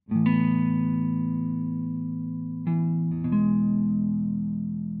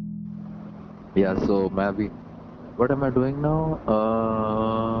या सो मैं अभी what am I doing now,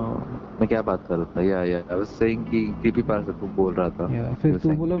 मैं क्या बात कर रहा था, या आई वाज सेइंग कि क्रीपी पास्ता तू बोल रहा था, या फिर यू तू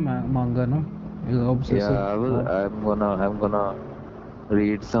सेइंग। बोलो मांगा ना, या ऑब्सेसिव। और I am gonna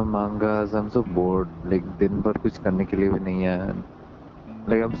read some mangas. I'm so bored. Like दिन भर कुछ करने के लिए भी नहीं है.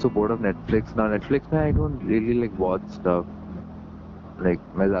 Like I'm so bored of Netflix now. Netflix में I don't really like watch stuff. Like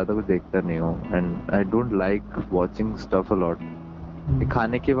मैं ज्यादा कुछ देखता नहीं हूँ. And I don't like watching stuff a lot.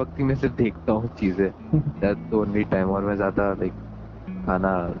 खाने के वक्त ही मैं सिर्फ देखता हूँ चीजें. That's the only time. और मैं ज्यादा like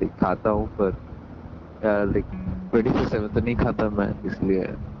खाना like खाता हूँ पर like 24/7 तो नहीं खाता मैं, इसलिए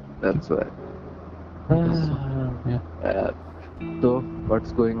that's why. यार, तो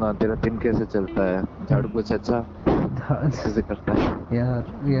व्हाट्स गोइंग ऑन, तेरा दिन कैसे चलता है? झाड़ू पोछा अच्छा अच्छे से करता है? यार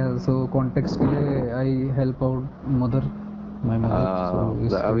यार सो कॉन्टेक्स्ट के लिए I help out mother, my mother, सो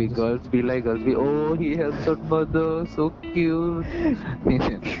इसके अभी वजह से। गर्ल्स भी ओ he helps out mother so cute.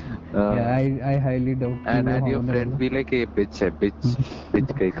 या आई हाईली डाउट कि वो एंड हाँ योर होने फ्रेंड वाला। भी लाइक ए बिच है, बिच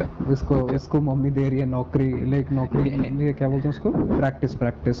बिच कहीं का. इसको इसको मम्मी दे रही है नौकरी, लाइक नौकरी, ये क्या बोलते हैं उसको, प्रैक्टिस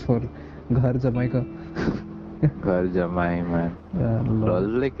प्रैक्टिस फॉर घर जमाई का। घर जमाई मैन. यार lol,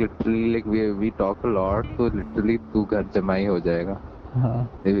 lol। Like literally like we talk a lot, तो लिटरली तू घर जमाई हो जाएगा. हाँ।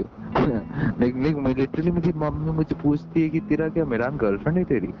 लेकिन लिटरली मेरी मम्मी मुझे पूछती है कि तेरा क्या मेरान गर्लफ्रेंड है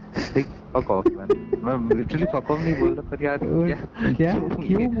तेरी. Like fuck off man. मैं लिटरली फक ऑफ नहीं बोल रहा पर यार और क्या क्या, क्यों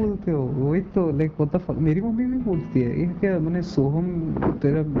क्यों ये. बोलते हो? वही तो लाइक व्हाट द फक, मेरी मम्मी भी बोलती है ये क्या, मैंने सोहम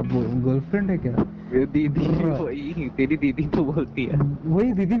तेरा गर्लफ्रेंड है क्या? ये दीदी ब्रा। वही तेरी दीदी तो बोलती है.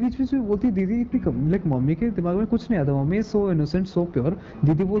 वही दीदी बीच बीच में बोलती है, दीदी इतनी कम, लाइक मम्मी के दिमाग में कुछ नहीं आता, mummy is so innocent so pure.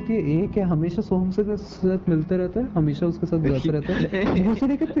 दीदी बोलती है एक है हमेशा सोहम से साथ मिलते रहता है, हमेशा उसके साथ जाते रहता है, मुझसे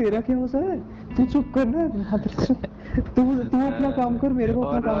लेकर तेरा क्या होता है? तू चुप कर ना मात्र चुप। तू तू अपना काम कर, मेरे को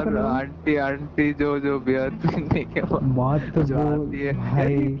अपना काम और करने दो। आंटी आंटी जो बियर पीने के बाद बात जो बोल आती है, यार ये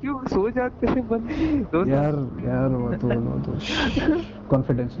भाई। क्यों सो जाते हैं बंदे दोनों. यार यार वो तो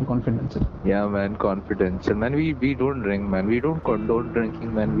confidential confidential. Yeah, man, confidential. Man, we don't drink, man. We don't condone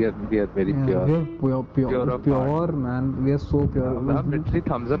drinking, man. We are very we pure, are pure pure pure of heart. Pure man, we are so हम pure. Literally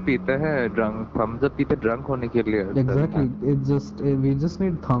Thums Up पीते हैं, drunk Thums Up पीते drunk होने के लिए सच exactly, में. It just we just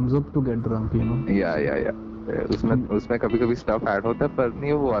need Thums Up to get drunk, you know. या उसमें उसमें कभी कभी स्टफ ऐड होता है पर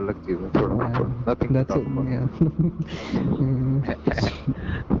नहीं, वो अलग चीज है, थोड़ा थोड़ा nothing to that's talk about.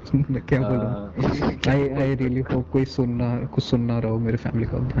 क्या बोलूं। आई रियली होप कोई सुनना, कुछ सुनना रहो मेरे फैमिली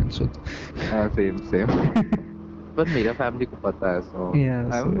का ध्यान सुन। Same same. पर मेरा फैमिली को पता है, so yeah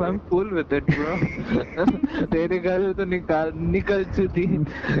I am cool with it bro. तेरे घर में तो निकाल निकल चुकी.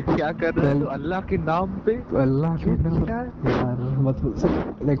 क्या कर रहा है कल तू अल्लाह के नाम पे? अल्लाह के क्यों नाम, किया है? यार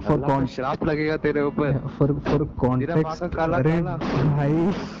मतलब लाइक फॉर अल्लाह का श्राप लगेगा तेरे ऊपर. फॉर तेरा माँ का कॉन्टेक्स्ट, काला अरे काला. भाई,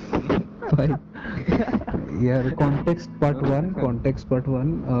 भाई यार कॉन्टेक्स्ट पार्ट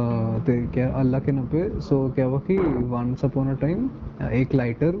वन। तो क्या अल्लाह के नाम पे, सो क्या हुआ कि वंस अपॉन अ टाइम एक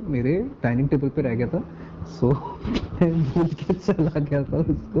लाइटर मेरे डाइनिंग टेबल पे रह गया था। सो मैं भूल के चला गया था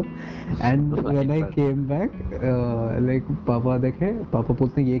उसको, and when I came back like पापा देखे, पापा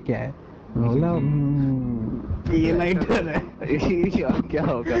बोलते हैं ये क्या है? मैं बोला ये लाइटर है। क्या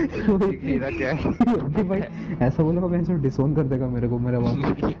होगा ये हीरा क्या है? अरे भाई ऐसा बोला मैं ऐसे डिसोन कर देगा मेरे को मेरा बाप।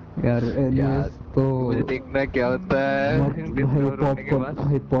 यार एनीवेज यार तो मुझे देखना है क्या होता मत है डिस्कवर होने के बाद.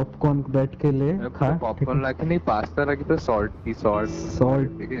 भाई पॉपकॉर्न बैठ के ले खा, ठीक पॉपकॉर्न है। लाके नहीं, पास्ता लाके तो सॉल्ट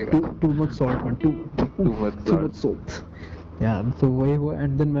सॉल्ट, दिखेगा. Too much salt man, too much too much salt. Salt. यार तो वही हुआ,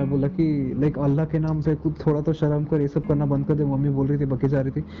 एंड देन मैं बोला कि लाइक अल्लाह के नाम पे कुछ थोड़ा तो शर्म कर, ये सब करना बंद कर दे, मम्मी बोल रही थी, बकी जा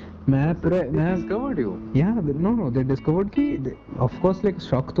रही थी। मैं पूरा They मैं discovered you. या नो नो दे डिस्कवर्ड कि ऑफ कोर्स लाइक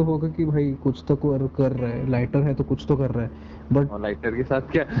शॉक तो होगा कि भाई कुछ तो कर रहा है, लाइटर है तो कुछ तो कर रहा है, बट और लाइटर के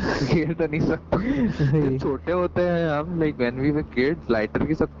साथ क्या खेल तो नहीं सकते जब भाई छोटे होते हैं हम, like when we were kids, lighter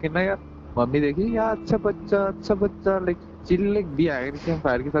के साथ खेलना यार. मम्मी देखी यार अच्छा बच्चा like chill, like be angry कि हम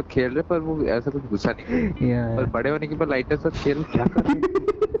फायर के साथ खेल रहे, पर वो ऐसा कुछ गुस्सा नहीं करती. या पर बड़े होने के बाद लाइटर के साथ खेल, क्या कर रहे हैं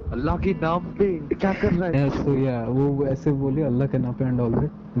तू? अल्लाह के नाम पे क्या कर रहा है सो या वो ऐसे बोली अल्लाह के नाम पे and all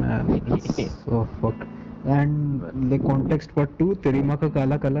that man, it's तू? सो fuck. And like context part two, तेरी माँ का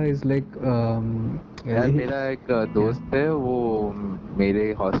काला काला इज लाइक यार मेरा एक क्या। दोस्त है, वो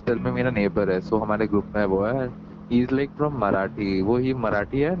मेरे हॉस्टल में मेरा नेबर है, सो हमारे ग्रुप में वो है. ही इज लाइक फ्रॉम मराठी, वो ही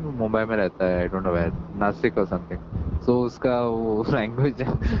मराठी है, मुंबई में रहता है, I don't know where, Nashik और समथिंग. सो उसका वो लैंग्वेज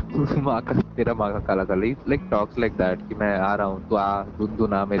है माँ का, तेरा माँ का काला काला, ही लाइक टॉक्स लाइक दैट कि मैं आ रहा हूँ तो आ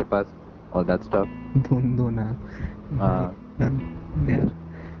धुन आ मेरे पास, और दैट स्टफ. धुन धुना भाई हाँ. यार।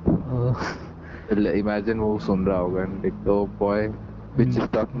 इमेजिन वो सुन रहा होगा and like oh boy which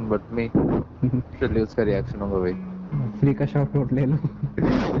is talking but मी, चलिए उसका रिएक्शन होगा भाई. फ्री का शॉट आउट ले लो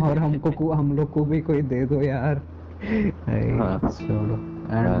और हम लोग को भी कोई दे दो यार। हाँ छोड़ो।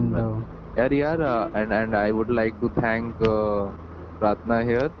 Man and man. यार and I would like to thank Pratna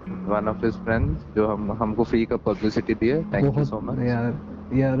here, one of his friends, जो हमको फ्री का पब्लिसिटी दिए. Thank you बहुत so much.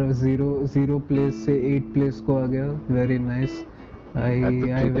 यार जीरो जीरो प्लेस से 8 प्लेस को आ गया, वेरी नाइस. आई आई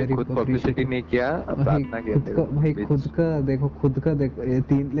तूने वेरी खुद अप्रिशिएट. पब्लिसिटी नहीं किया, भाई प्रार्थना किया खुद का, तेरे भाई bitch. खुद का देखो, ये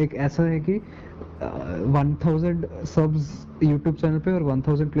तीन लाइक ऐसा है कि 1000 सब्स यूट्यूब चैनल पे और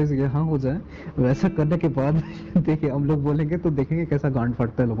 1000 प्लेस यहाँ हो जाए, वैसा करने के बाद देखिए हम लोग बोलेंगे तो देखेंगे कैसा गांड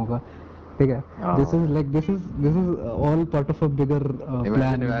फटता है लोगों का. ठीक है. This is all part of a bigger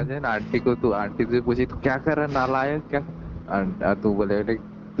plan. Imagine aunty से पूछी तू क्या कर रहा है नालायक क्या. तू बोले like,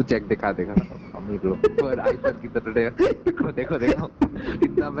 तू चेक दिखा देगा अमीर लोग और आईफोन की तरह देखो देखो देखो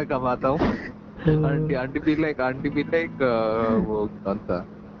इतना मैं कमाता हूँ. आंटी भी लाइक वो कौन सा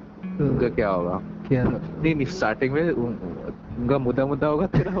उनका क्या होगा. क्या नहीं नहीं स्टार्टिंग में उनका मुद्दा मुद्दा होगा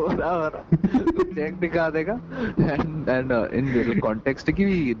तेरा हो रहा तू चेक दिखा देगा. एंड इन रियल कॉन्टेक्स्ट की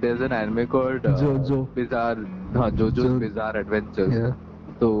there is an anime called जो बिजार. हाँ जोजोस बिजार एडवेंचर्स.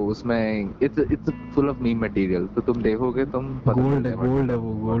 तो उसमें it's full of meme material. तो तुम देखोगे तुम गोल्ड है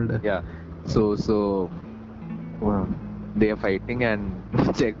वो गोल्ड है. या सो they are fighting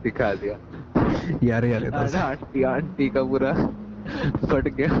and check दिखा दिया. यार आंटी का पूरा फट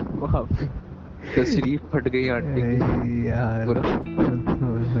गया वहाँ पे. तशरीफ फट गई आंटी की यार पूरा.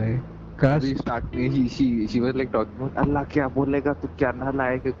 भाई काश स्टार्ट में she was like talking about अल्लाह क्या बोलेगा तू क्या ना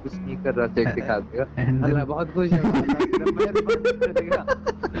लाएगा कुछ नहीं कर रहा चेक दिखा देगा. अल्लाह बहुत खुश है अल्लाह तेरा मेहरबानी कर देगा.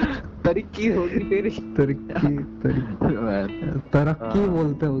 तरक्की होगी तेरी. तरक्की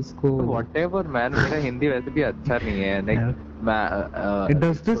बोलते हैं उसको. Whatever man. मेरा हिंदी वैसे भी अच्छा नहीं है. लाइक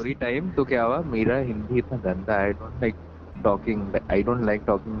मैं स्टोरी टाइम तो क्या हुआ मेरा हिंदी इतना गंदा है. I don't like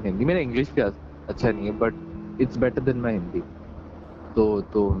talking Hindi. मेरा इंग्लिश भी अच्छा नहीं है but it's better than my Hindi.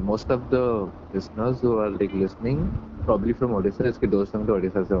 तो most of the listeners who are like listening probably from Odisha. इसके दोस्त होंगे तो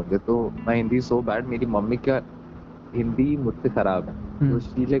ओडिशा से होंगे. तो माय हिंदी सो बैड. मेरी मम्मी का हिंदी मुझसे खराब है. तो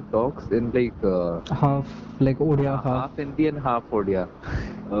she like talks in like half like Odia half Hindi and half Odia.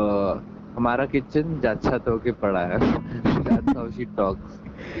 हमारा किचन अच्छा तो के पड़ा है. That's how she talks.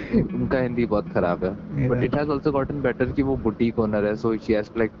 उनका हिंदी बहुत खराब है but it has also gotten better कि वो बुटीक ओनर है. So she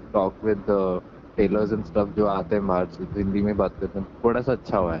has to like talk with tailors and stuff जो आते हैं बाहर से. तो हिंदी में बात करते हैं थोड़ा सा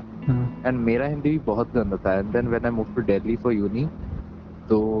अच्छा हुआ है. एंड मेरा हिंदी भी बहुत गंदा था. And then when I move to Delhi for uni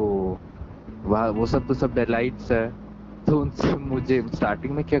तो वहाँ वो सब तो सब डेलाइट्स है. तो उनसे मुझे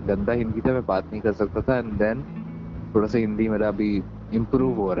स्टार्टिंग में क्या गंदा हिंदी था मैं बात नहीं कर सकता था. एंड देन थोड़ा सा हिंदी मेरा अभी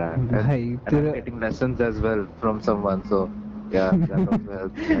इम्प्रूव हो रहा है. भाई तेरा getting lessons as well from someone. So yeah that also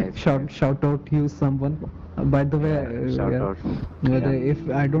helps. shout out you someone. By the way, shout yeah, out. whether if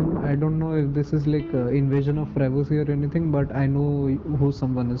I don't know if this is like invasion of privacy or anything, but I know who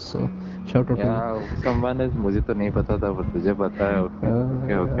someone is, so shout out to you. someone is मुझे तो नहीं पता था पर तुझे पता है.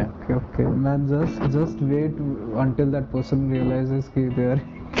 Okay man, just wait until that person realizes कि they are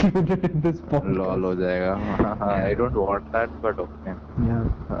included in this podcast. lol हो जाएगा. I don't want that but okay. Yeah.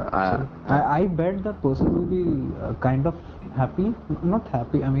 I bet that person will be kind of happy, not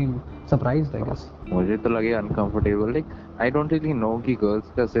happy, I mean surprised I guess. मुझे तो लगे uncomfortable. Like I don't really know कि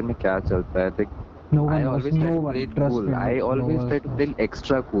girls का असल में क्या चलता है. Like no one I always try to play cool. I always try to play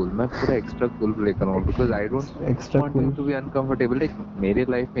extra cool. मैं पूरा extra cool play करूँगा because I don't want them to be uncomfortable. Like मेरे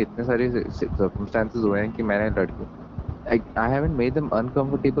life में इतने सारे circumstances हुए हैं कि मैंने लड़के I haven't made them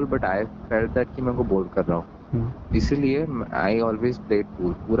uncomfortable but I felt that कि मैं उनको बोल कर रहा हूँ. इसीलिए I always play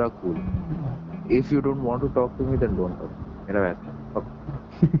cool, पूरा cool. If you don't want to talk to me then don't talk. मेरा वैसा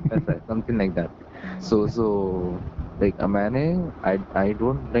है something like that. So like मैंने I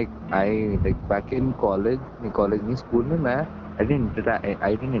don't like I like back in college नहीं school में मैं I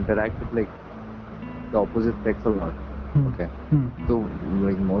didn't interact with like the opposite sex a lot. Okay. So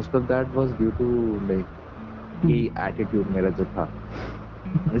like most of that was due to like ये attitude मेरा जो था.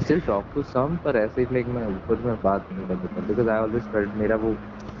 I still talk to some पर ऐसे ही like मैं ऊपर में बात नहीं कर सकता because I always felt मेरा वो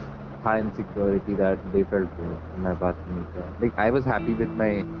high insecurity that they felt मैं बात नहीं किया. Like I was happy with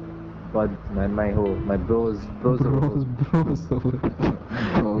my buds and my bros.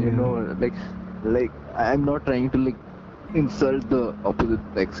 Oh, you know like I'm not trying to like insult the opposite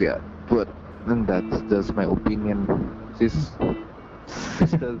sex yeah but and that's just my opinion. Sisters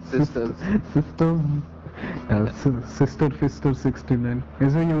Sister Fister 69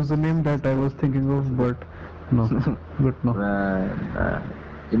 is a username that I was thinking of but no.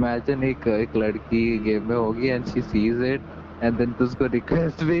 Imagine एक लड़की game में होगी and she sees it and then तुझको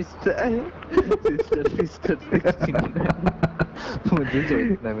request भेजता है sister मुझे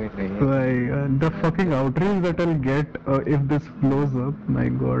सोचना भी नहीं है भाई. The fucking outrage that I'll get if this blows up, my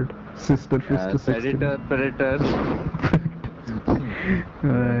god. Sister predator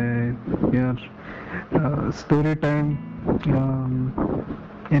Yeah. Story time.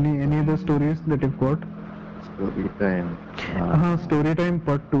 Any other stories that you've got? Story time. Story time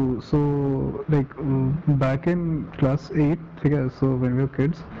part two. So like back in class 8, ठीक है? So when we were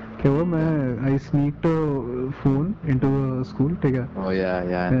kids, क्या हुआ मैं I sneaked a phone into the school, ठीक है? Oh yeah.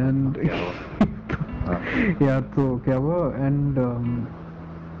 And क्या हुआ? yeah, तो क्या हुआ and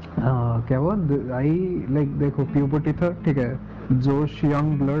क्या हुआ आई लाइक देखो प्यूबर्टी था, ठीक है? जोश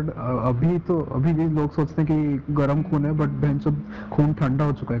यंग ब्लड। अभी भी लोग सोचते हैं कि गर्म खून है, बट बहन सब खून ठंडा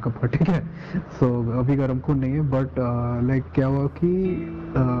हो चुका है कब का, ठीक है? सो अभी गर्म खून नहीं है, बट लाइक क्या हुआ कि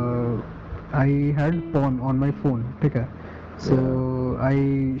I had porn on my phone, ठीक है? So I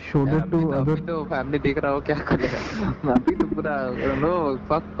showed it to अभी अदर। तो फैमिली देख रहा हो क्या करेगा अभी तो पूरा no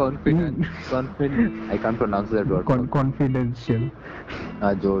fuck confident I can't pronounce that word confidential.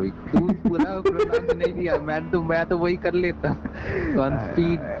 जो तू पूरा प्रोनाउंस नहीं किया मैं तो वही कर लेता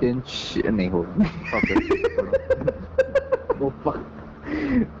कॉन्फिडेंशियल नहीं हो fuck oh fuck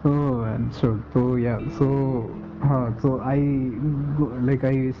Oh man, sure. So yeah, so I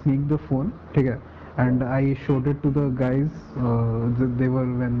I sneaked the phone, ठीक है? And I showed it to the guys. They were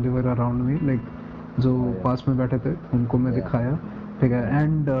when they were around me, like जो पास में बैठे थे, उनको मैं दिखाया, ठीक है?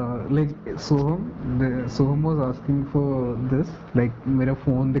 And Soham was asking for this, like मेरा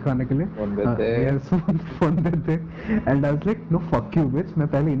phone दिखाने के लिए। फोन देते Yes, phone देते। And I was like, no fuck you bitch, मैं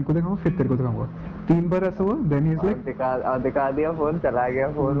पहले इनको दिखाऊंगा फिर तेरे को दिखाऊंगा। 3 बार ऐसा हुआ, then he's like दिखा दिया फोन चला गया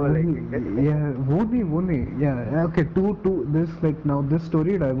फोन वो लेके yeah, वो नहीं yeah, okay, two this like now this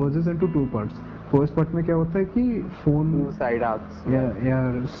story diverges into two parts. First part में क्या होता है कि phone to side arcs yeah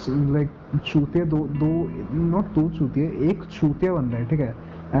like चूतिया दो not दो चूतिया, एक चूतिया बन रहा है, ठीक है?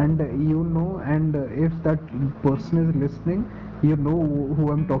 And you know, and if that person is listening, you know who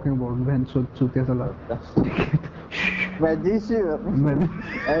I'm talking about, बहन चूतिया साला। मैजिशियन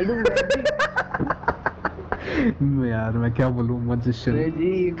यार मैं क्या बोलूं, magician।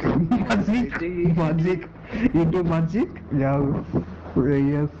 Magic, you do magic?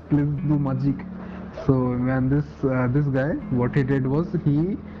 Yes, please do magic. So man, this guy, what he did was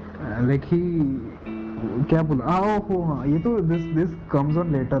he क्या बोला, हाँ, ये तो this comes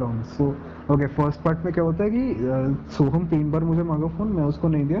on later on. So okay, first part में क्या होता है कि सोहम 3 बार मुझे मांगा फोन, मैं उसको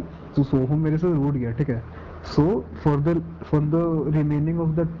नहीं दिया, तो सोहम मेरे से रूठ गया, ठीक है? So for the remaining of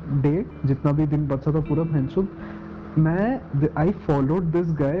the day, जितना भी दिन बचा था पूरा भैंसुद, I followed this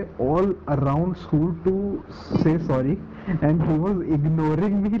guy all around school to say sorry, and he was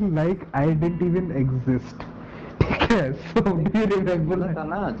ignoring me like I didn't even exist. ठीक है? So do you remember था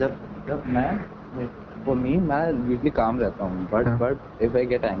ना जब मैं for me मैं usually काम रहता हूँ but if I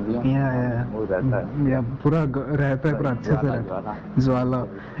get angry वो रहता है पूरा रहता है, पूरा अच्छे से ज्वाला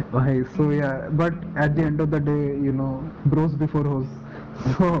भाई। So yeah, but at the end of the day, you know, bros before hoes.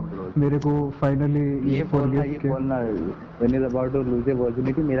 So मेरे को finally ये बोलना when is about to lose a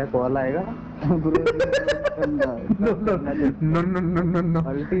virginity मेरा कॉल आएगा no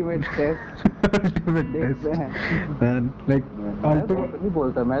ultimate test man, like ultimate नहीं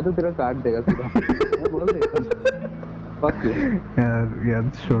बोलता मैं तो तेरा काट देगा सीधा मैं बोल देता fuck you यार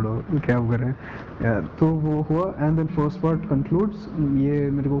छोड़ो क्या करें यार। तो वो हुआ, and then first part concludes, ये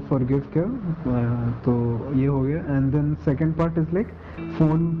मेरे को फॉरगिव किया, तो ये हो गया। And then second part is like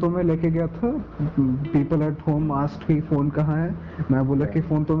phone तो मैं लेके गया था, पीपल एट होम आस्क्ड कि फोन कहाँ है, मैं बोला कि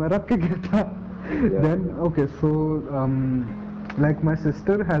फोन तो मैं रख के गया था। Then okay, so like my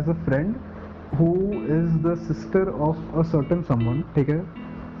sister has a friend who is the sister of a certain someone, ठीक है?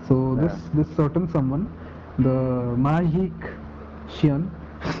 So this certain someone, the Mahik Shian,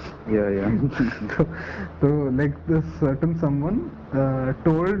 so like this certain someone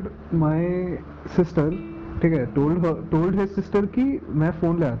told my sister, ठीक है? told his sister कि मैं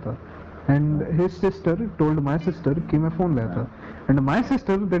phone लाया था, and his sister told my sister कि मैं फोन लाया था, and my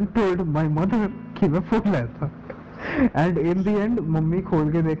sister then told my mother कि मैं फोन लाया था। And in the and mummy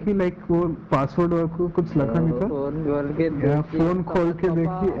खोल के देखी, लाइक वो पासवर्ड और कुछ लिखा नहीं था, फोन खोल के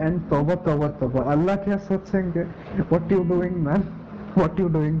देखी, एंड तौबा अल्लाह क्या सोचेंगे, what you doing man, what you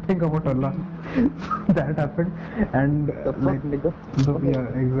doing, think about Allah. That happened, and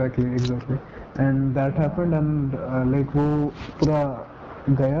exactly, and that happened, and like वो पूरा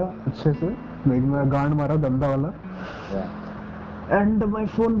गया अच्छे से, like मैं गांड मारा गंदा वाला, and my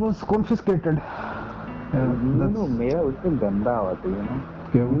phone was confiscated. मेरा उससे गंदा हुआ था,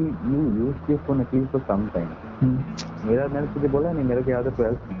 you used your phone at least for some time. मैंने तुझे बोला नहीं, मेरा क्या याद है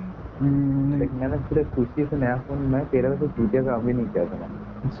 12th like मैंने पूरे खुशी से नया फोन, मैं तेरे वैसे चूतिया काम भी नहीं किया था,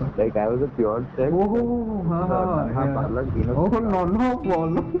 like I was a pure tech. हाँ, हाँ, no,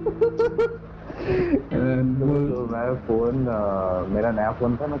 तो मैं फोन मेरा नया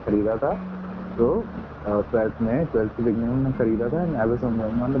फोन था, मैं खरीदा था। तो 12th की बिगनिंग में मैं खरीदा था, and I was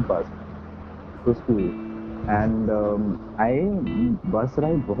on the bus to school. And I बस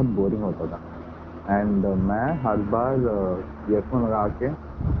राइड बहुत बोरिंग होता था। एंड मैं हर बार ईयरफोन लगा के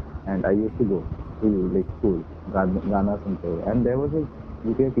and I used to go to like school, गाना सुनते हुए। एंड देयर वाज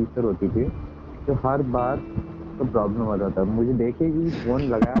एक टीचर होती थी जो हर बार तो प्रॉब्लम होता था, मुझे देखेगी फोन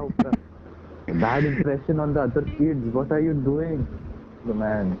लगाया ऊपर, bad impression on the other kids, what are you doing. तो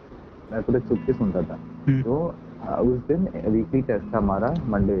मैं पूरे चुप के सुनता था। तो उस दिन वीकली टेस्ट था हमारा,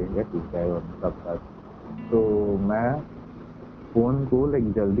 मंडे या ट्यूसडे सबका। तो मैं फोन को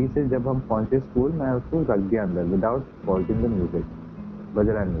लाइक जल्दी से जब हम पहुंचे स्कूल, मैं उसको रख दिया अंदर विदाउट पॉजिंग द म्यूजिक, बज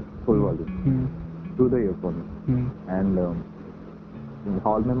रहा है full volume through the earphone. And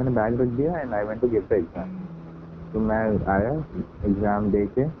hall में मैंने बैग रख दिया and I went to give the exam. तो मैं आया एग्जाम दे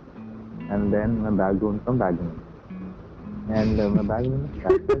के एंड देन मैं बैग ढूंढता हूँ, बैग में एंड मैं बैग में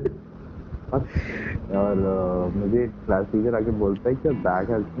और मुझे क्लास टीचर आके बोलता है कि bag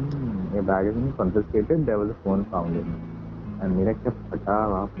has been confiscated, there was a phone found in. And मेरा क्या फटा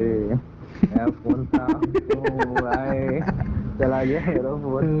वहाँ पे, मेरा फोन था तो आए चला गया मेरा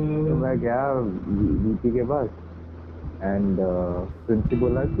फोन। तो मैं गया वीपी के पास एंड प्रिंसिपल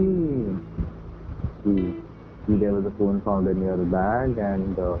बोला कि there was a phone found in your bag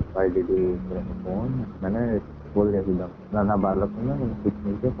and why did you bring a phone? मैंने बोल दिया सीधा, ना बालक हूँ, मैंने कुछ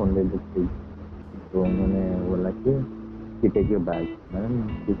नहीं किया, फोन ले दी। तो उन्होंने बोला कि टेक योर बैग। मैंने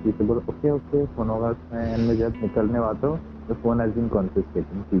किसी से बोला ओके ओके, फोन होगा उसमें। एंड जब निकलने वाला तो the phone has been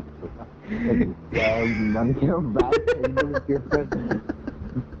confiscated, ठीक होगा। मन किया बैग एकदम उसके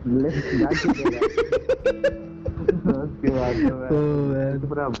लेफ्ट बैग उसके बाद तो मैं तो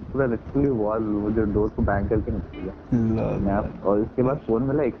पूरा लिटरली वॉल, वो जो डोर को बैंग करके निकल गया। और उसके बाद फोन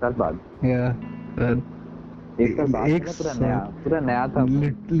मिला 1 साल बाद। एक साल बाद मिला, पूरा नया था।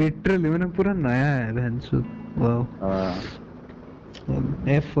 लिटरली मैंने पूरा नया है भैंसो। Wow,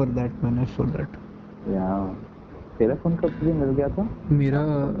 F for that man, F for that. तेरा फोन कब तुझे मिल गया था? मेरा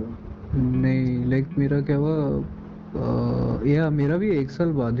नहीं, लाइक मेरा क्या हुआ, या मेरा भी 1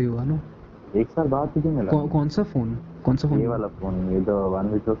 साल बाद ही हुआ ना। 1 साल बाद तुझे मिला? कौन सा फोन? ये वाला फोन, ये the one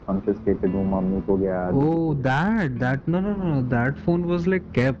which was confiscated, वो मम्मी को गया। Oh that no no no, that phone was like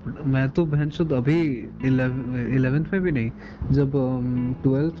kept. मैं तो भैंसुद अभी 11th में भी नहीं, जब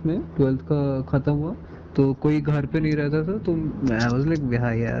 12th का खत्म हुआ तो कोई घर पे नहीं रहता था, तो मैं वाज लाइक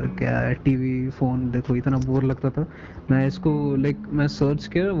यार क्या है, टीवी फोन देखो, इतना बोर लगता था। मैं इसको लाइक मैं सर्च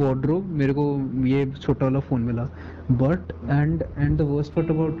किया वार्डरोब, मेरे को ये छोटा वाला फोन मिला। But and the worst part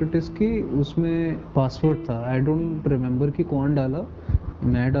about it is कि उसमें पासवर्ड था। आई डोंट रिमेम्बर कि कौन डाला,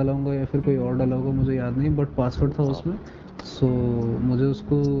 मैं डाला होगा या फिर कोई और डाला होगा, मुझे याद नहीं, बट पासवर्ड था उसमें। सो मुझे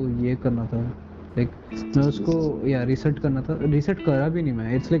उसको ये करना था, लाइक मैं उसको या रीसेट करना था। रीसेट करा भी नहीं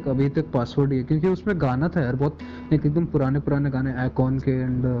मैं, इट्स लाइक अभी तक पासवर्ड ही है, क्योंकि उसमें गाना था यार बहुत, लाइक एकदम पुराने पुराने गाने, आइकॉन के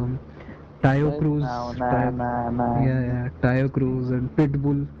and टायो cruise, टायो cruise and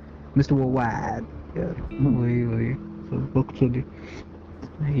pitbull, mister वोवैड, यार वही बकचोदी।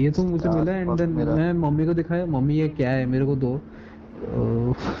 ये तो मुझे मिला एंड देन मैं मम्मी को दिखाया, मम्मी ये क्या है, मेरे को दो।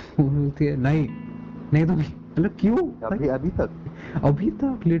 वो बोलती है नहीं नहीं तो नहीं, मतलब क्यों? अभी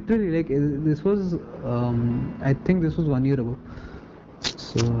तक literally like this was I think this was 1 year ago।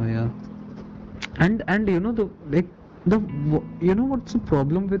 सो या and you know the you know what's the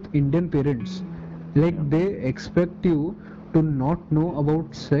problem with Indian parents, like they expect you to not know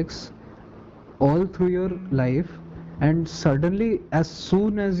about sex all through your life, and suddenly as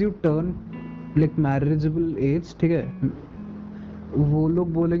soon as you turn like marriageable age, ठीक है, वो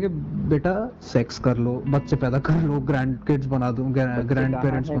लोग बोलेंगे बेटा sex कर लो, बच्चे पैदा कर लो, ग्रैंड किड्स बना दो, ग्रैंड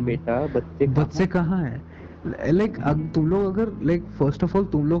पेरेंट्स बनो। बेटा बच्चे कहाँ है? लाइक अब तुम लोग अगर लाइक फर्स्ट ऑफ ऑल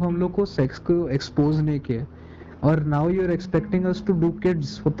तुम लोग हम लोग को सेक्स को एक्सपोज नहीं किए, और now you are expecting us to do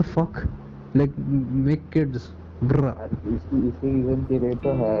kids, what the fuck, like make kids ब्रा। इसी रीजन के लिए तो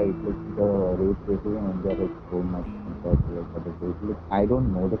है rate ratio in India like so much compared to like other places. I don't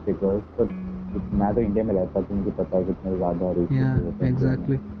know the figures, but मैं तो India में रहता हूँ, मुझे पता है कितने ज्यादा रेट या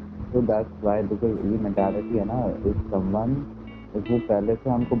exactly. So that's why, because ये मेंटालिटी है ना, इफ समवन वो पहले से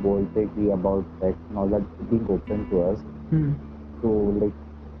हमको बोलते कि about sex all that being open to us, तो लाइक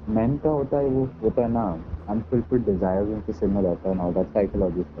मेन का होता है, वो होता है ना अनफुलफिल्ड डिजायर्स उनके सिर में रहता है ना, that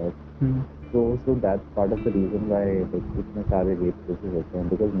psychology stuff. So that's part of the reason why like इतने सारे rape cases होते हैं,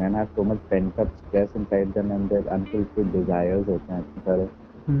 because men have so much pent up stress inside them and their unfulfilled desires होते हैं इतने सारे।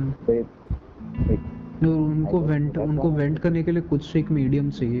 They like उनको वेंट करने के लिए कुछ एक मीडियम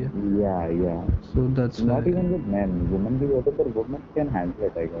चाहिए. yeah. So that's Not why. even with men, women भी होते पर women can handle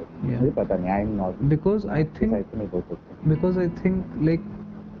it, I guess. Yeah. मुझे पता नहीं, I'm not. Because I think decide नहीं बोल सकता. because I think like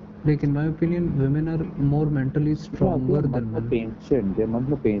in my opinion women are more mentally stronger than men. Patient, they're much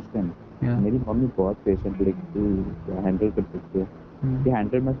more patient. Yeah. मेरी mummy बहुत patient, like तू handle कर सकती है. She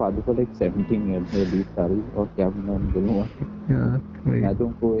handled my father for like 17 years, 20 साल, और क्या मैं बोलूँगा. Yeah. Right. मैं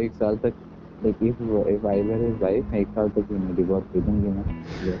तुमको एक साल तक like if I were his wife, मैं एक साल तक ही डिवोर्स दे दूँगी ना.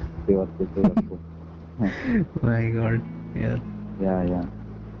 डिवोर्स देते आपको. My God. Yeah. Yeah.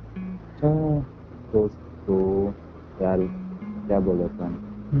 तो यार क्या बोला था?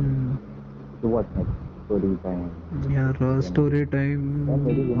 So what next? Story time. यार story time.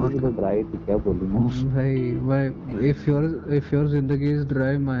 मेरी जिंदगी तो ड्राई थी, क्या बोलूँ मैं? भाई if your जिंदगी is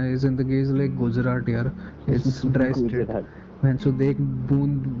dry, my जिंदगी is like गुजरात यार. It's dry state. मैं तो देख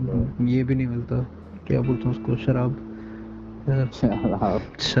बूंद ये भी नहीं मिलता. क्या बोलते हैं उसको? शराब.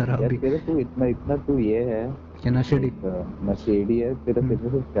 शराबी. तेरे तू इतना तू ये है क्या नशेड़ी है तेरा,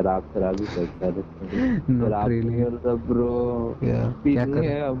 सिर्फ शराब ही करता है. Not really. ब्रो क्या कर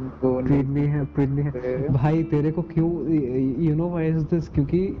है हमको पीनी है भाई. तेरे को क्यों you know why is this?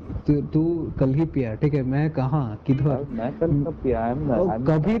 क्योंकि तू कल ही पिया, ठीक है? मैं कहाँ किधर? मैं कल कब पिया?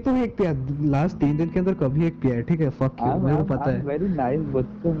 कभी तो एक पिया, लास्ट 3 दिन के अंदर कभी एक पिया है, ठीक है? फक यू, मेरे को पता है. वेरी नाइस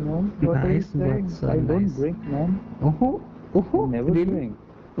बच्चा मैन. नाइस बच्चा. I don't drink man. ओहो नेवर ड्रिंक.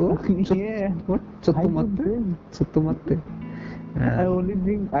 सत्तू मत दे. I only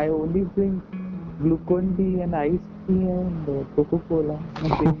drink Glucon D and iced tea and Coca-Cola.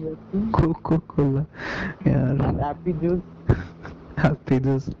 Coca-Cola यार. And happy juice. Happy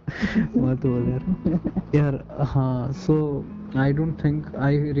juice मत बोल यार. हाँ, so I don't think,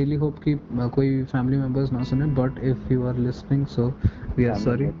 I really hope कि कोई family members ना सुने, but if you are listening, so we are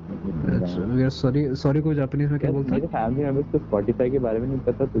sorry. Sorry को जापानीज में क्या बोलते हैं? मेरे family members को Spotify के बारे में नहीं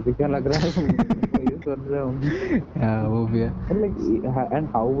पता, तुझे क्या लग रहा है? ये सुन रहे होंगे. वो भी है. And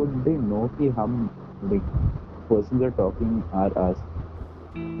how would they know कि हम like persons are talking are us?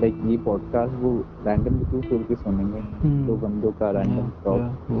 Like ये podcast वो randomly क्यों खोल के सुनेंगे? दो बंदों का random talk.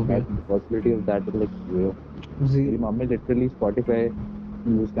 The possibility of that is like zero. मेरी मम्मी literally Spotify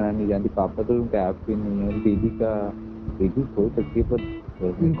यूज करना नहीं जानती. पापा तो उनका ऐप भी नहीं है. दीदी खोल सकती है पर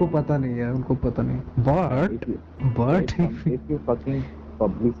उनको पता नहीं है, उनको पता नहीं. But if you fucking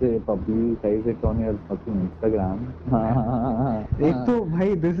publicize it on your fucking Instagram. एक तो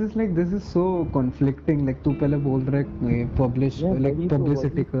भाई this is so conflicting. Like तू पहले बोल रहा है publish like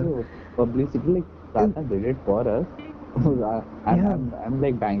publicity कर. Publicity like Ratna did it for us. I'm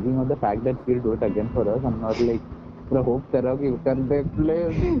like banking on the fact that he'll do it again for us. I'm not like पूरा hope कर रहा हूँ कि कर दे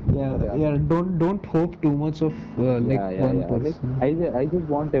please. Yeah. Don't hope too much of one person. Like, I just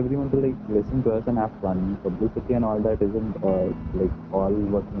want everyone to like listen to us and have fun. Publicity and all that isn't like all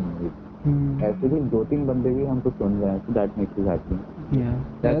what we need. Actually 2-3 बंदे भी हमको सुन रहे हैं, so that makes us happy.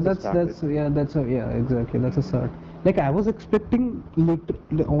 Exactly. That's a start. Like I was expecting,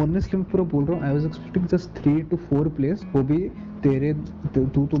 honestly मैं पूरा बोल रहा हूँ, I was expecting just 3 to 4 plays. वो भी तेरे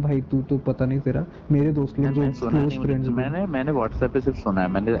तू तो पता नहीं तेरा, मेरे दोस्त लोग जो क्लोज फ्रेंड्स. मैंने WhatsApp पे सिर्फ सुना है.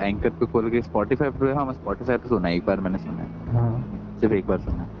 मैंने एंकर पे खोल के Spotify पे, हाँ Spotify पे सुना है. एक बार मैंने सुना है. हाँ सिर्फ एक बार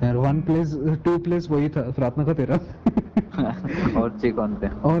सुना है यार. 1 place 2 place वही था प्रार्थना का तेरा. और 6 कौन थे?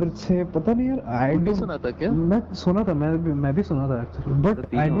 और 6 पता नहीं यार. आई भी सुना था क्या? मैं सुना था, मैं भी सुना था actually.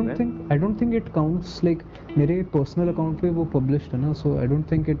 But I don't think it counts. Like मेरे पर्सनल अकाउंट पे वो पब्लिश्ड है ना, so I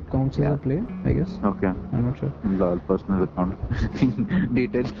don't think it counts as a play, I guess. Okay, I am not sure. Lol personal account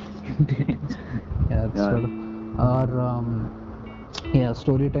detail यार. और yeah,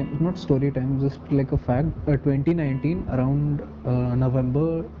 story time, not story time, just like a fact. 2019 around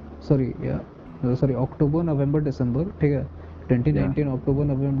October, November, December, ठीक है? 2019 October,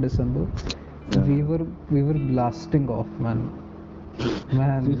 November, December, we were blasting off, man.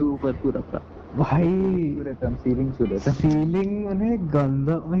 ऊपर पूरा भाई feeling उन्हें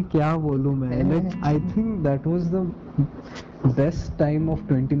गंदा, मैं क्या बोलूं मैं. Like I think that was the best time of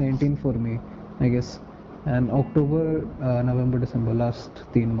 2019 for me, I guess. And October, November, December, last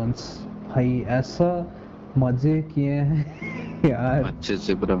 3 months, भाई ऐसा मजे किए हैं यार. अच्छे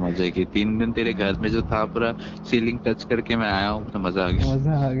से पूरा मजे किए. 3 दिन तेरे घर में जो था पूरा सीलिंग टच करके मैं आया हूँ, तो मजा आ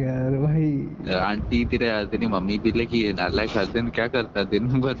गया यार भाई. आंटी तेरी मम्मी भी ले कि नालायक हर दिन क्या करता है, दिन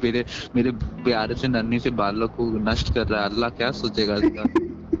भर मेरे प्यारे से नन्ही से बालों को नष्ट कर रहा है. अल्लाह क्या सोचेगा इसका.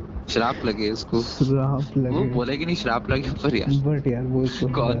 श्राप लगे उसको. वो बोले कि नहीं श्राप लगे, पर यार बट यार वो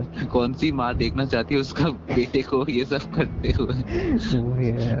कौन सी माँ देखना चाहती है उसका बेटे को ये सब करते हुए. वो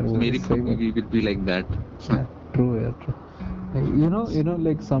यार मेरी मम्मी भी will be like that. True यार, true.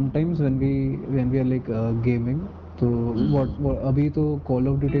 like sometimes when we are like gaming, तो what अभी तो कॉल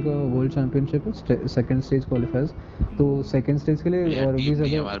ऑफ ड्यूटी का वर्ल्ड चैंपियनशिप है, सेकंड स्टेज क्वालिफायर्स, तो सेकंड स्टेज के लिए यार और भी टीम नहीं है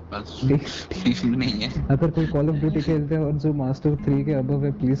ज्यादा हमारे पास, टीम टीम नहीं है। अगर कोई कॉल ऑफ ड्यूटी खेलते हैं और जो मास्टर 3 के अबव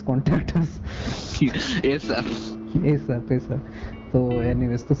है, प्लीज कॉन्टैक्ट अस। ये सर ऐसा तो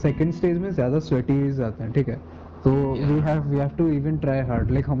एनीवेज, तो सेकंड स्टेज में ज्यादा स्वेटीज आते हैं, ठीक है, तो we have to even try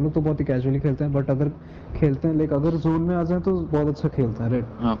hard, like हम लोग तो बहुत ही कैजुअली खेलते हैं, बट अगर खेलते हैं लाइक अगर जोन में आ जाए तो बहुत अच्छा खेलते हैं, राइट।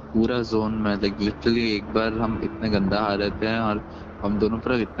 हाँ पूरा जोन में, लाइक लिटरली एक बार हम इतने गंदा हार रहते हैं और हम दोनों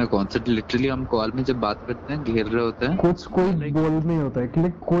पूरा इतना कॉन्सेंट्रेट, लिटरली हम कॉल में जब बात करते हैं घेर रहे होते हैं, कुछ कोई बोल नहीं होता है कि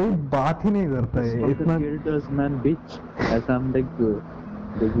like, कोई बात ही नहीं करता है इतना। मैन बिच, ऐसा हम लाइक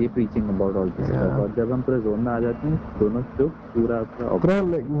ये preaching about all this stuff, और जब हम पूरे जोन में आ जाते हैं दोनों चुप, पूरा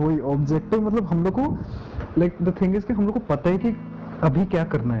लाइक वही ऑब्जेक्टिव, मतलब हम लोग को लाइक द थिंग इज कि हम लोग को पता है कि अभी क्या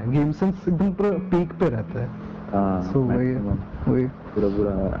करना है, गेम सेंस एकदम पूरा पीक पे रहता है। हाँ सो वही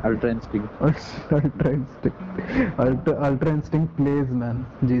पूरा अल्ट्रा इंस्टिंक्ट प्लेज मैन।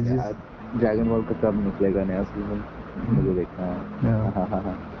 जी ड्रैगन बॉल का कब निकलेगा नया सीजन, मुझे देखना है।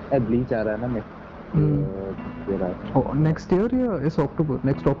 हाँ ब्लीच आ रहा है ना नेक्स्ट ईयर या इस अक्टूबर,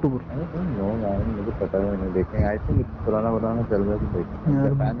 नेक्स्ट अक्टूबर। नो मैन, मुझे पता नहीं, देखेंगे। आई थिंक पुराना चल रहा है तो देखेंगे।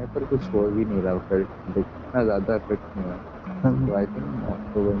 जापान में पर कुछ हो भी नहीं रहा, फिर इतना ज्यादा इफेक्ट नहीं हुआ, तो आई थिंक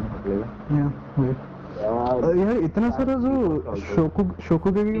अक्टूबर में निकलेगा। यार इतना सारा जो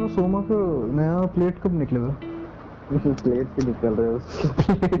शोकुगेकी नो सोमा का नया प्लेट कब निकलेगा? प्लेट से निकल रहे हो,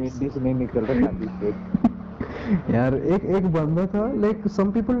 डिश नहीं निकल रहा खाली प्लेट। यार एक बंदा था, लाइक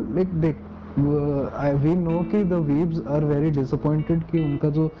सम पीपल लाइक देख, वी नो कि the weebs are very disappointed कि उनका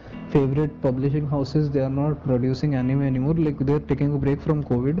जो favourite publishing houses they are not producing anime anymore, like they are taking a break from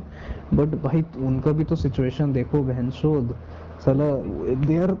Covid, but भाई उनका भी तो सिचुएशन देखो बहनचोद, साला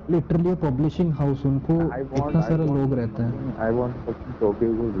they are literally publishing house, उनको इतना सारा लोग रहते हैं। I want Tokyo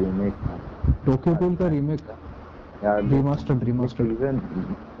Ghoul remake, Tokyo Ghoul का रीमेक यार, रिमास्टर्ड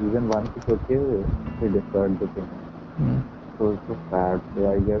सीजन 1 की सोचे they destroyed the thing. So it's so sad. So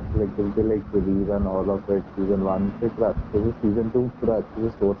I guess like they'll be like rerun all of it season 1 से पूरा अच्छे से, season 2 पूरा अच्छे से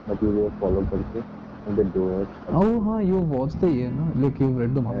source material follow करके and they do it. Oh हाँ, you watched the ये ना, like you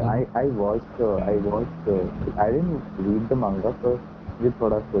read the manga. I watched I didn't read the manga first, मुझे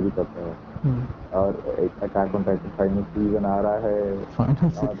थोड़ा स्टोरी पता है। और attack on Titan final season आ रहा है,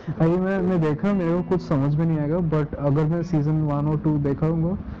 भाई मैं देखा, मेरे को कुछ समझ में नहीं आएगा, बट अगर मैं सीजन 1 और 2 देखा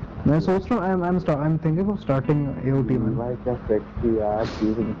हूँ, मैं सोच रहा हूँ I am thinking of starting AOT में। भाई क्या सेक्सी यार,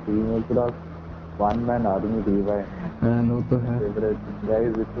 सीजन 3 में पूरा वन मैन आर्मी रिवाई। मैन वो तो है।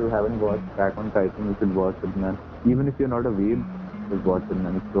 Guys, if you haven't watched Attack on Titan, you should watch it, man. Even if you're not a weeb, just watch it,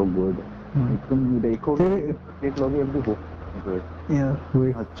 man. It's so good. तुम देखोगे, देख लोगे अभी हो। Yeah,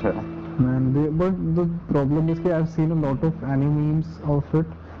 वही। अच्छा। Man, but the problem is that I've seen a lot of animes of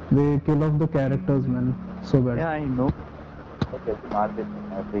it. They kill off the characters, man, so bad. Yeah, I know. Okay, मार देते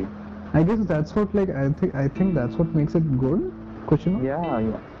हैं ऐसे ही। I guess that's what like I think that's what makes it good. Question? Yeah.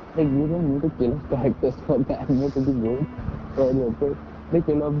 Like you don't need to kill off characters for the anime to be good. Sorry, okay. They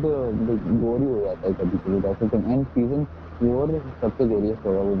kill off the gory हो जाता है कभी-कभी, that's the thing. And season 4 सबसे goriest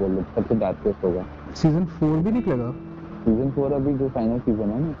होगा, वो बोल लो, सबसे darkest होगा। Season 4 भी निकलेगा? Season 4 अभी जो final season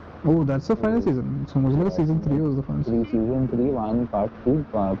है ना। Oh, that's the final season. So मुझे लगा season 3 was the final season. Season 3 1 part 2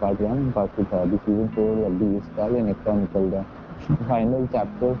 part 1 part 2 था, अभी season 4 अभी इस साल या next साल निकल रहा है। Final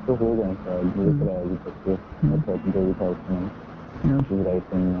chapters तो हो गए शायद, देख रहा है अभी तक के, मतलब जो भी था उसमें।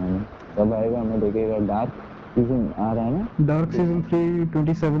 राइटिंग में कब आएगा हमें देखेगा। डार्क सीजन आ रहा है ना, डार्क सीजन 3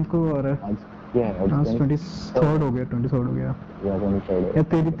 27 को आ रहा है। आज क्या है, आज 23rd हो गया, 23rd हो गया या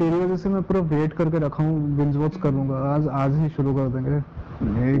तेरी वजह से मैं पूरा वेट करके रखा हूँ, बिंज वॉच कर लूंगा, आज ही शुरू कर देंगे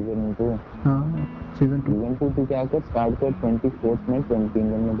सीजन 2। हाँ सीजन 2 तू क्या कर, स्टार्ट कर 24th में,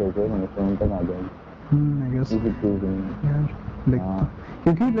 21 में देखो, 27 तक आ जाएगी। आई गेस यार हाँ।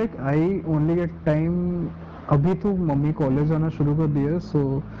 क्योंकि like I only get time, अभी तो मम्मी कॉलेज जाना शुरू कर दिया है, so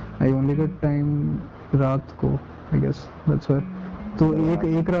I only get time रात को, आई गेस दैट्स व्हाई। तो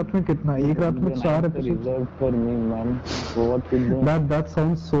एक रात में कितना, एक रात में 4 episode for me man, what to do, that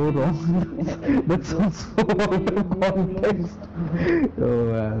sounds so wrong. That sounds so out of context. Oh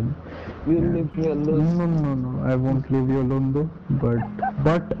man, you leave me alone. No, I won't leave you alone though, but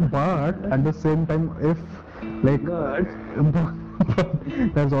at the same time, if like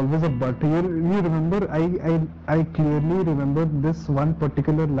there's always a but. You remember, I clearly remember this one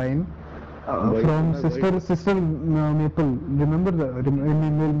particular line from sister Maple. Remember the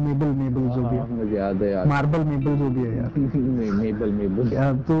Mabel जो भी है, मुझे याद है यार, marble मेबल जो भी है यार, मेबल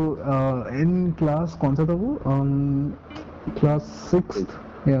यार। तो इन क्लास कौन सा था वो, क्लास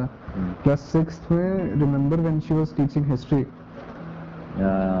 6th या क्लास 6th में, remember when she was teaching history,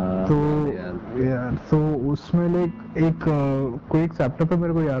 तो यार यार तो उसमें लाइक एक कोई एक चैप्टर पे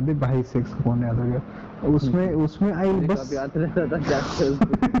मेरे को याद है भाई, सिक्स कौन याद हो गया उसमें उसमें आई मुझे बस कब याद रहता था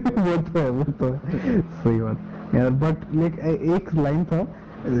चैप्टर वो तो है सही बात यार, बट लाइक एक लाइन था,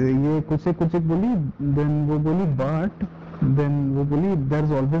 ये कुछ एक बोली, देन वो बोली बट, देन वो बोली there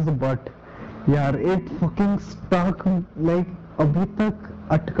is always a but. यार इट फकिंग स्टक, लाइक अभी तक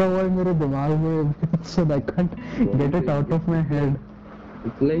अटका हुआ है मेरे दिमाग में so I can't get it out of my head.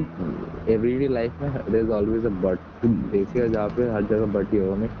 It's like everyday life में there is always a but. देखिए जहाँ पे हर जगह बट ही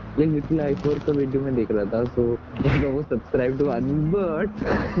होगा। मैं लाइक लिटिल लाइफ और का वीडियो में देख रहा था, सो वो सब्सक्राइब टू वन बट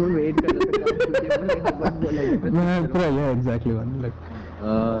वो वेट कर रहा था कब तुझे बट बोलेगा। मैं पूरा या एग्जैक्टली वन लाइक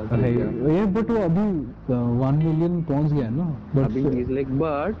हाँ तो है क्या ये, बट वो अभी 1 मिलियन पहुंच गया है ना, अभी ही is like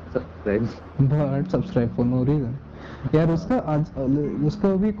but subscribe. But subscribe for no reason. यार उसका आज उसका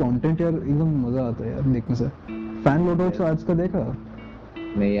भी कंटेंट यार एकदम मजा आता है यार देखने से। फैन लोडआउट्स आज का देखा?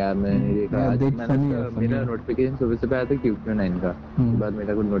 नहीं यार मैंने नहीं देखा यार आज। देख, मैंने फनी है फनी मेरा है नोटिफिकेशन सुबह से आया था Q9 का, उसके बाद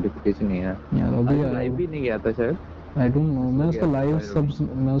मेरा कोई नोटिफिकेशन नहीं आया। यार। अभी आज आया लाइव भी नहीं गया था शायद। आई डोंट नो, सो गया था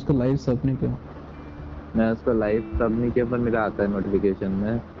मैं उसका लाइव सब नहीं किया। मैं उसका लाइव सब नहीं किया, पर मेरा आता है नोटिफिकेशन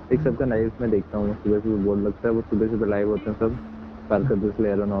में। एक सबका लाइव में देखता हूँ, सुबह सुबह बोर लगता है, वो सुबह सुबह लाइव होते हैं सब Parker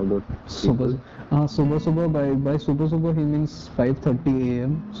Slayer and all those सुबह हाँ सुबह बाय सुबह ही मींस 5:30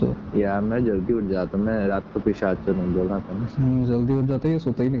 AM। सो यार मैं जल्दी उठ जाता हूँ, मैं रात को पिशाच नहीं बोल रहा था मैं। जल्दी उठ जाते हैं, ये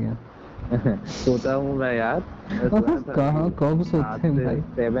सोता ही नहीं है। सोता हूँ मैं यार। मैं सोया था कहाँ कब सोते हैं भाई?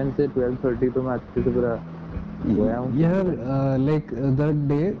 7 से 12:30 तो मैं अच्छे से पूरा सोया हूँ। यार like the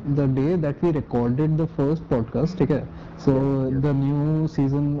day that we recorded the first podcast, ठीक है, so the new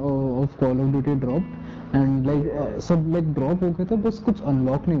season of Call of Duty drop and like सब लाइक ड्रॉप हो गया था, बस कुछ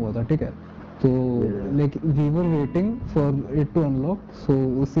अनलॉक नहीं हुआ था, ठीक है, तो like we were waiting for it to unlock, so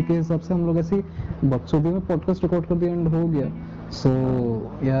उसी के हिसाब से हम लोग ऐसे बकचोदी में पॉडकास्ट रिकॉर्ड कर दिया एंड हो गया। सो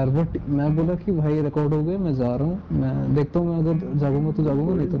यार बट मैं बोला कि भाई रिकॉर्ड हो गया, मैं जा रहा हूँ, मैं देखता हूँ, मैं अगर जागूंगा तो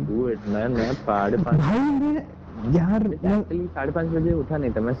जागूंगा, नहीं तो मैं 5:30 भाई मैं यार मैं एक्चुअली 5:30 बजे उठा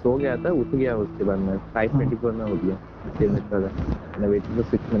नहीं था, मैं सो गया था, उठ गया उसके बाद मैं 5:24 में उठ गया। 6 मिनट का था, मैं waiting for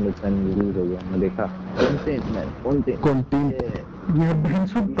 6 minutes and release हो गया। मैं देखा कंटेंट यार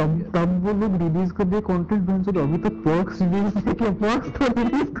भैंसो, तब वो लोग रिलीज कर दिए कंटेंट भैंसो, अभी तक पर्क्स रिलीज नहीं किया, पर्क्स तो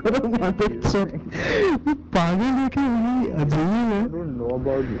रिलीज करो मत सर, पागल है क्या भाई, अजीब है। I don't know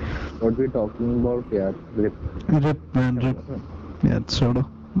about what we're talking about यार। रिप मैन रिप यार, छोड़ो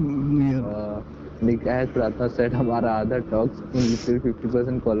यार। Nick as Pratna said, हमारा आधा talks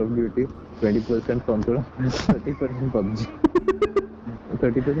 50% Call of Duty, 20% control, 30% PUBG।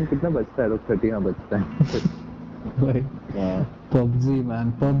 30% कितना बचता है? लोग 30 हाँ बचता है। भाई पबजी मैन,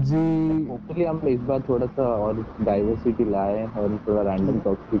 पबजी होपफुली हम इस बार थोड़ा सा और डाइवर्सिटी लाए और थोड़ा रैंडम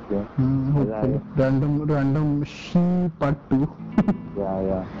टॉक्स भी किए। रैंडम शी पार्ट 2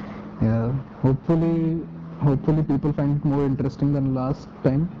 या hopefully people find it more interesting than last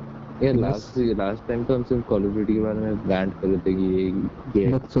time। ये लास्ट टाइम तो हम सिर्फ कॉल ऑफ ड्यूटी के बारे में बैंड कर रहे थे कि ये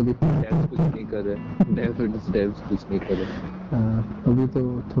बकचोदी devs कुछ नहीं कर रहे, devs कुछ नहीं कर रहे। अभी तो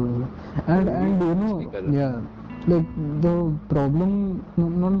थोड़ा and you know yeah like the problem,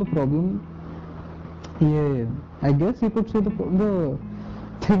 not the problem, yeah I guess you could say the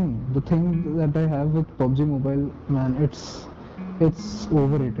thing that I have with PUBG Mobile, man, it's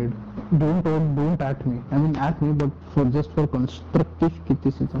overrated. Don't at me, I mean at me, but for constructive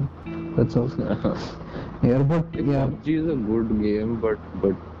criticism, that's all। yeah but yeah PUBG is a good game but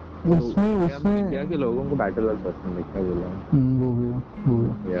उसमें क्या कि लोगों को battle royal पसंद है, क्या बोला वो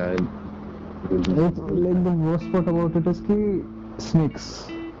भी यार। like the worst part about it is कि snakes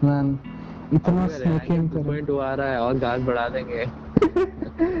man, इतना स्नेकिंग कर पॉइंट आ रहा है और घास बढ़ा देंगे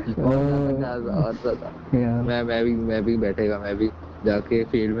और ज्यादा। यार मैं भी बैठेगा, मैं भी जाके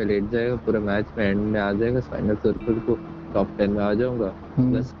फील्ड में लेट जाएगा, पूरा मैच में एंड में आ जाएगा, फाइनल सर्कल को टॉप 10 में आ जाऊंगा,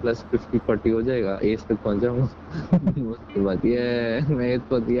 प्लस 50-40 हो जाएगा, एस तक पहुंच जाऊंगा। उसके बाद ये मैं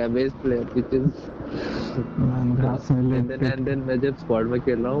तो दिया best player pitches and then मैं जब स्क्वाड में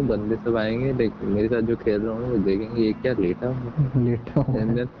खेल रहा हूँ, बंदे सब आएंगे, लेकिन मेरे साथ जो खेल रहा हूँ वो देखेंगे ये क्या लेटा हूँ, एंड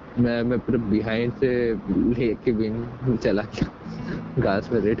देन मैं पूरा बिहाइंड से लेके बिन चला गया घास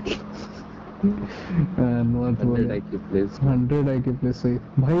में लेट के। 100 IQ प्ले सही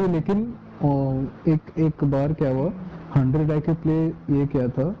भाई, लेकिन एक बार क्या हुआ, 100 IQ प्ले ये क्या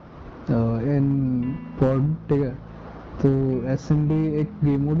था इन पॉड, ठीक है, तो SMD एक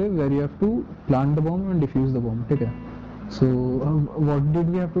गेम मोड है where you have to plant the bomb and defuse the bomb, ठीक है, so what did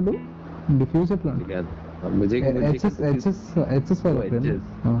we have to do, defuse a plant, मुझे HS वाला प्लान,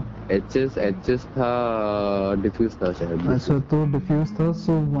 हां HS था, डिफ्यूज था शायद। अच्छा तो डिफ्यूज था,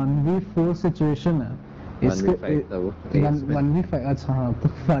 सो 1v4 सिचुएशन है, इसके 1v5 था वो रेस में। 1v5 अच्छा हाँ तो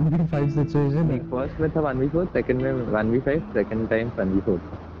 1v5 सिचुएशन है। नहीं फर्स्ट में था 1v4, सेकंड में 1v5, सेकंड टाइम 1v4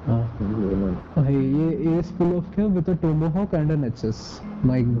 था हाँ दोनों। भाई ये एस पुल ऑफ किया with a tomahawk and an HS.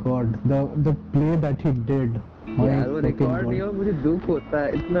 My god the play that he did, my यार वो फकिंग रिकॉर्ड नहीं गॉड। हो, मुझे दुख होता है,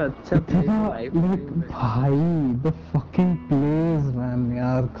 इतना अच्छा प्ले इतना लाइफ लाइक में। भाई द फकिंग प्लेज मैन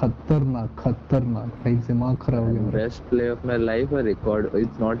यार, खतरनाक खतरनाक भाई, दिमाग खराब हो गया मेरा। Best play of my life और record,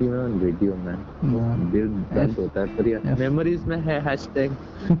 it's not even on video man. Man, दिल दर्द F- होता है पर यार F- मेमोरीज में है hashtag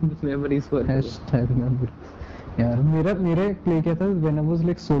memories for hashtag memory. यार मेरा एक प्ले क्या था when I was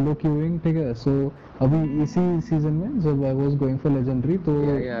like solo queuing, ठीक है। सो अभी इसी सीजन में जब I was going for legendary तो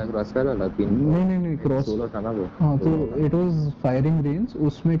या क्रॉसफायर वाला 3 नहीं क्रॉस, सोलो था ना वो। हाँ तो सोलो था। It was firing range.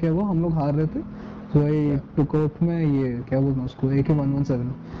 उसमें क्या हुआ, हम लोग हार रहे थे तो आई टुक आउट में ये क्या बोलते हैं उसको,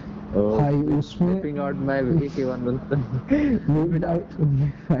 AK-117 भाई उसमें Whipping out my AK-117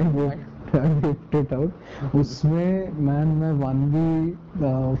 I whipped it out। उसमें मैन मैं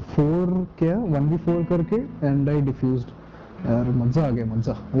 1v4 क्या 1v4 करके एंड आई डिफ्यूज्ड। यार मजा आ गया,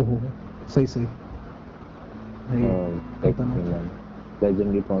 मजा ओहो सही सही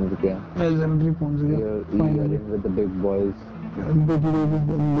legendary पहुंच गया। लेजेंडरी पहुंच गया You're finally. in with the big boys. Big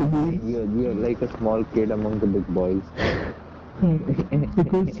league You're like a small kid among the big boys. it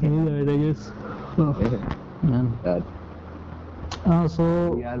was so bad I guess। man यार so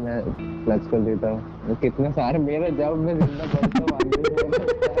यार मैं क्लच कर देता हूँ कितने सारे मेरे, जब मैं जिंदा पड़ता हूँ 1v4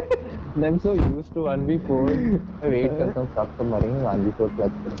 I'm so used to 1v4, मैं वेट करता हूँ सब तो मरेंगे 1v4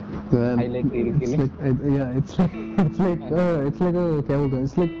 क्लच करें। I like kill killing. yeah it's like a क्या बोलते हैं,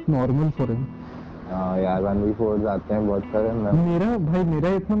 it's like normal for him। हाँ यार 1v4 आते हैं बहुत सारे। मैं मेरा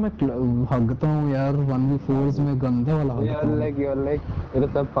इतना मैं भागता हूँ यार 1v4s में, गंदा वाला भागता हूँ। you're like मेरे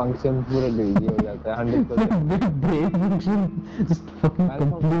सब फंक्शन पूरे डिलीट हो जाता है 100%। brain function just fucking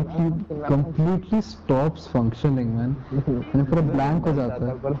completely stops functioning man। मैंने पूरा blank हो जाता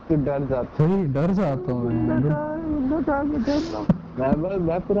है। पर तू डर जाता वही डर जाता हूँ मैं।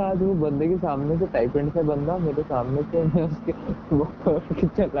 मैं पूरा आज वो बंदे के सामने से टाइप एंड से बंदा मेरे सामने से, मैं उसके वो के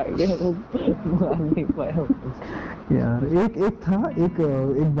चला गया, वो मार नहीं पाया। यार एक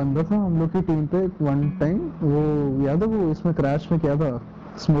बंदा था हम लोग की टीम पे वन टाइम, वो याद है वो इसमें क्रैश में क्या था,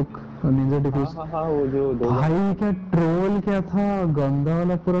 स्मोक निंजा डिफ्यूज। हाँ वो जो दो भाई क्या ट्रोल क्या था, गंदा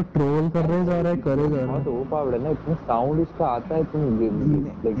वाला पूरा ट्रोल कर रहे जा रहा है करे जा रहा बहुत है। ओवर है ना, इतना साउंड उसका आता है, तुम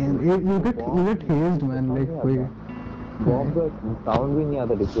you get hazed man, like कोई बॉम्ब का साउंड भी नहीं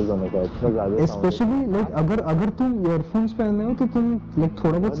आता डिफ्यूज होने का, इतना ज्यादा स्पेशली लाइक अगर तुम ईयरफोन्स पहने हो तो तुम लाइक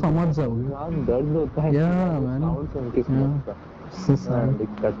थोड़ा बहुत समझ जाओगे। दर्द होता है Yeah, man. साउंड सुन के स्मोक का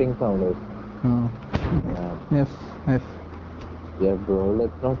कटिंग साउंड है। हाँ F Yeah bro,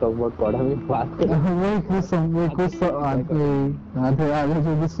 let's not talk about God, हमें बात करें। आगे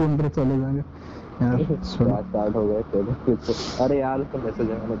जो भी सुन रहे चले जाएंगे यार। स्टार्ट हो गए चलो। अरे यार उसका मैसेज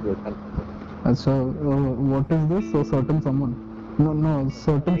है मैंने देखा। अच्छा what is this, so certain someone no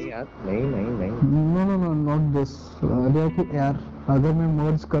certain नहीं यार नहीं नो नॉट दिस। अरे कि यार अगर मैं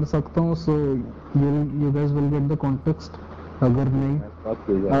मर्ज कर सकता हूँ so you guys will get the context, अगर नहीं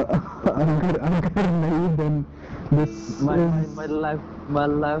अगर नहीं then this my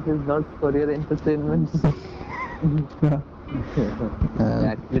life is not for your entertainment.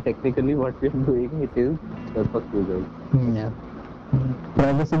 Actually technically what we are doing it is fuck you guys.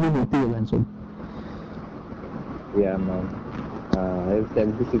 Privacy भी होती है वैसे। Yeah man, I have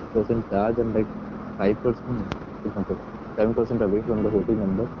 76% charge and like 5%, 7% away from the holy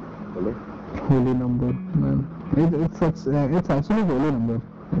number. Hello? Holy number man, it's actually holy number।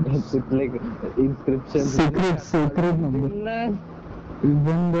 It's like inscription. Sacred number।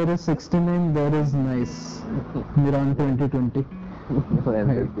 When there is 69 there is nice। Miran 2020। When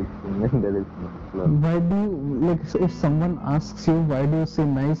there is no. Why do you, like if someone asks you why do you say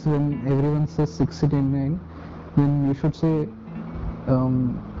nice when everyone says 69, then you should say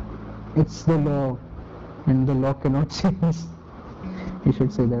it's the law and the law cannot change। You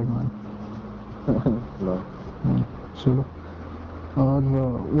should say that man। No. चलो और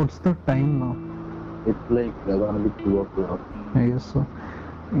what's the time now? It's like gonna be 2 o'clock. I guess so।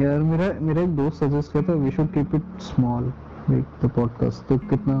 यार मेरा एक दोस्त suggest किया था we should keep it small like the podcast। तो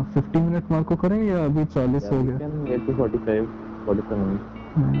कितना 50 मिनट मार्क को करें या अभी 40 हो गया? We can get to 45 minutes.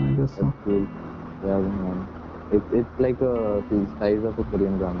 I guess so। That's cool. Yeah man. It's like a the size of a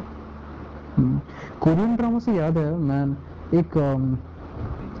Korean drama. Korean drama से याद है मैन, एक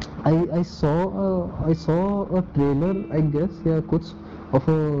I saw a trailer I guess या कुछ of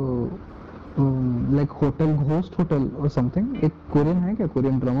a like hotel, ghost hotel or something। एक Korean है क्या,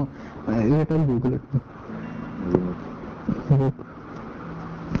 Korean drama? Wait I'll Google it।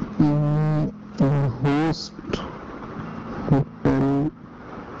 Host Hotel.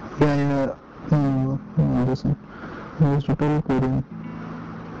 Yeah. This one. Host Hotel Korean.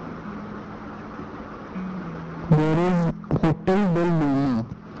 There is Hotel Del Luna.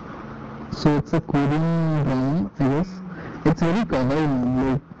 So it's a Korean drama, I guess. It's very kawaii,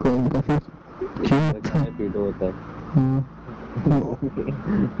 like काफी cute था. पीटो होता है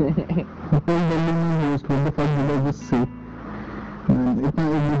Hotel Del Luna host. What the fuck did I just say? Man, इतना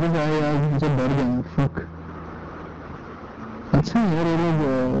images आए यार मुझे डर गया. Fuck. अच्छा यार ये लोग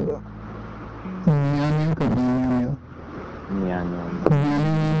नया कर रहे हैं नया. Nyan.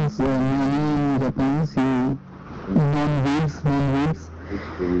 Nani in Japanese, you non-weeds. It's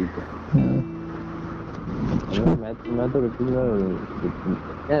sweet. मैं तो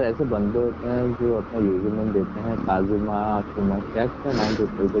यार ऐसे बंदे होते हैं जो अपना यूजर नेम देते हैं काजुमा आकुमा क्या नाम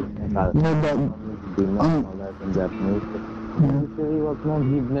देते हैं जापानीज से वो अपना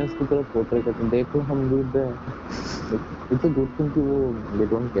वीकनेस की तरफ पोर्ट्रे करते हैं देखो हम वीक हैं इट्स अ गुड थिंग कि वो दे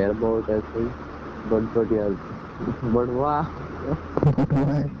डोंट केयर अबाउट ऐसे बट यार बट वाह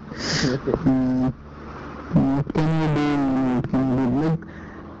What can you do? Like,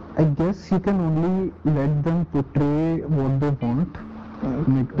 I guess you can only let them portray what they want.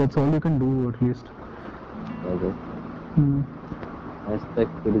 Like, that's all you can do, at least. okay Hmm. hashtag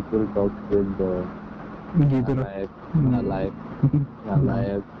spiritual talks with Either Nalayak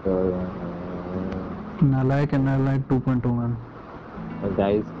Nalayak and Nalayak 2.0, man.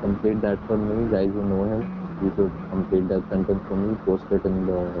 guys complete that for me guys who know him you should complete that sentence for me post it in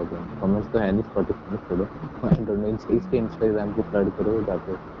the comments तो है नहीं Spotify में छोड़ो I don't know इसके Instagram पे flood करो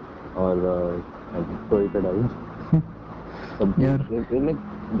जाके और स्टोरी पे डालो यार. like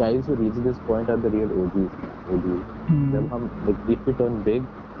guys who reach this point are the real OGs जब हम like if we turn big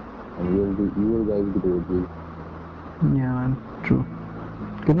and you will guys be the OGs Yeah, man. True.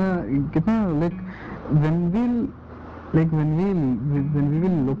 कितना like when we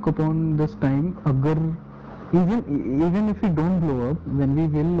will look upon this time अगर even if we don't blow up when we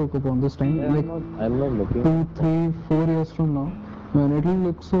will look upon this time yeah, like I'm not looking 2, 3, 4 years from now man it will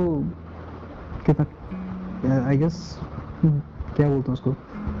look so कितना I guess क्या बोलते हैं उसको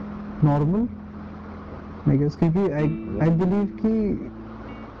normal I guess क्योंकि I believe कि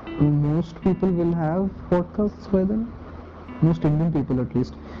most people will have podcasts by then most Indian people at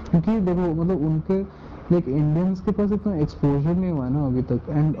least क्योंकि देखो मतलब उनके लाइक इंडियंस के पास इतना एक्सपोजर नहीं हुआ है ना अभी तक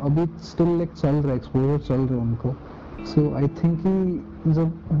एंड अभी स्टिल लाइक चल रहा है एक्सपोजर चल रहा है उनको सो आई थिंक कि जब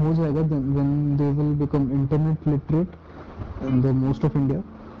हो जाएगा when they will become internet literate in the most of India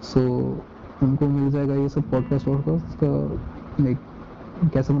so उनको मिल जाएगा ये सब पॉडकास्ट का लाइक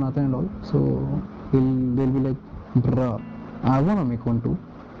कैसे बनाते हैं and all so they will be like bro I want to make one too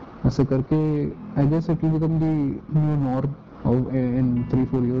ऐसे करके I guess it will become the new norm in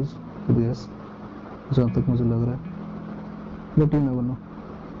 3-4 years I guess जहाँ तक मुझे लग रहा है but you never know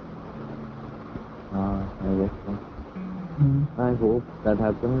I guess so. I hope that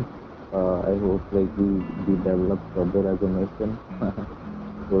happens I hope like we develop further as a nation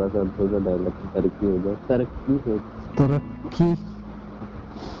थोड़ा सा development तरक्की हो जाए तरक्की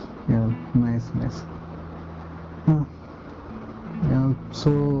yeah nice yeah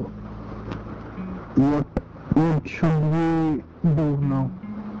so what should we do now?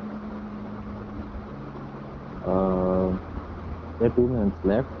 There are 2 minutes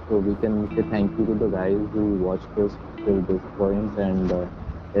left, so we can say thank you to the guys who watched us till this point and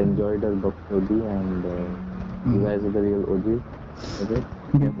enjoyed our book study and you guys are the real OGs. Okay?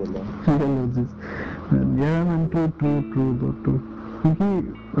 Yeah. Real OGs. Yeah, man, true. क्योंकि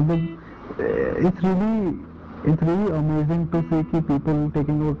मतलब it's really amazing to see कि people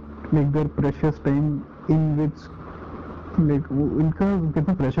taking out like their precious time in which like इनका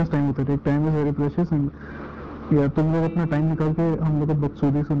कितना precious time होता है like time is very precious and या तुम लोग अपना टाइम निकाल के हम लोग को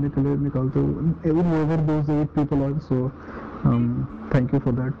बकचोदी सुनने के लिए निकालते हो whoever those 8 people are so thank you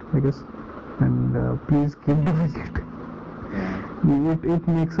for that I guess and please keep doing it it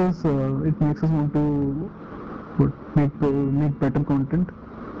makes us want to make better content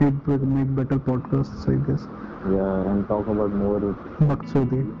make better podcasts I guess yeah and talk about more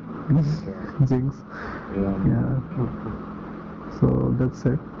बकचोदी jinx yeah so that's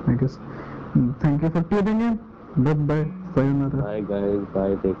it I guess thank you for tuning in bye sayonara bye guys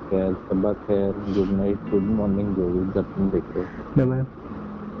bye take care sabak khair good night good morning जो भी जब तुम देखो bye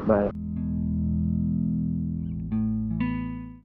bye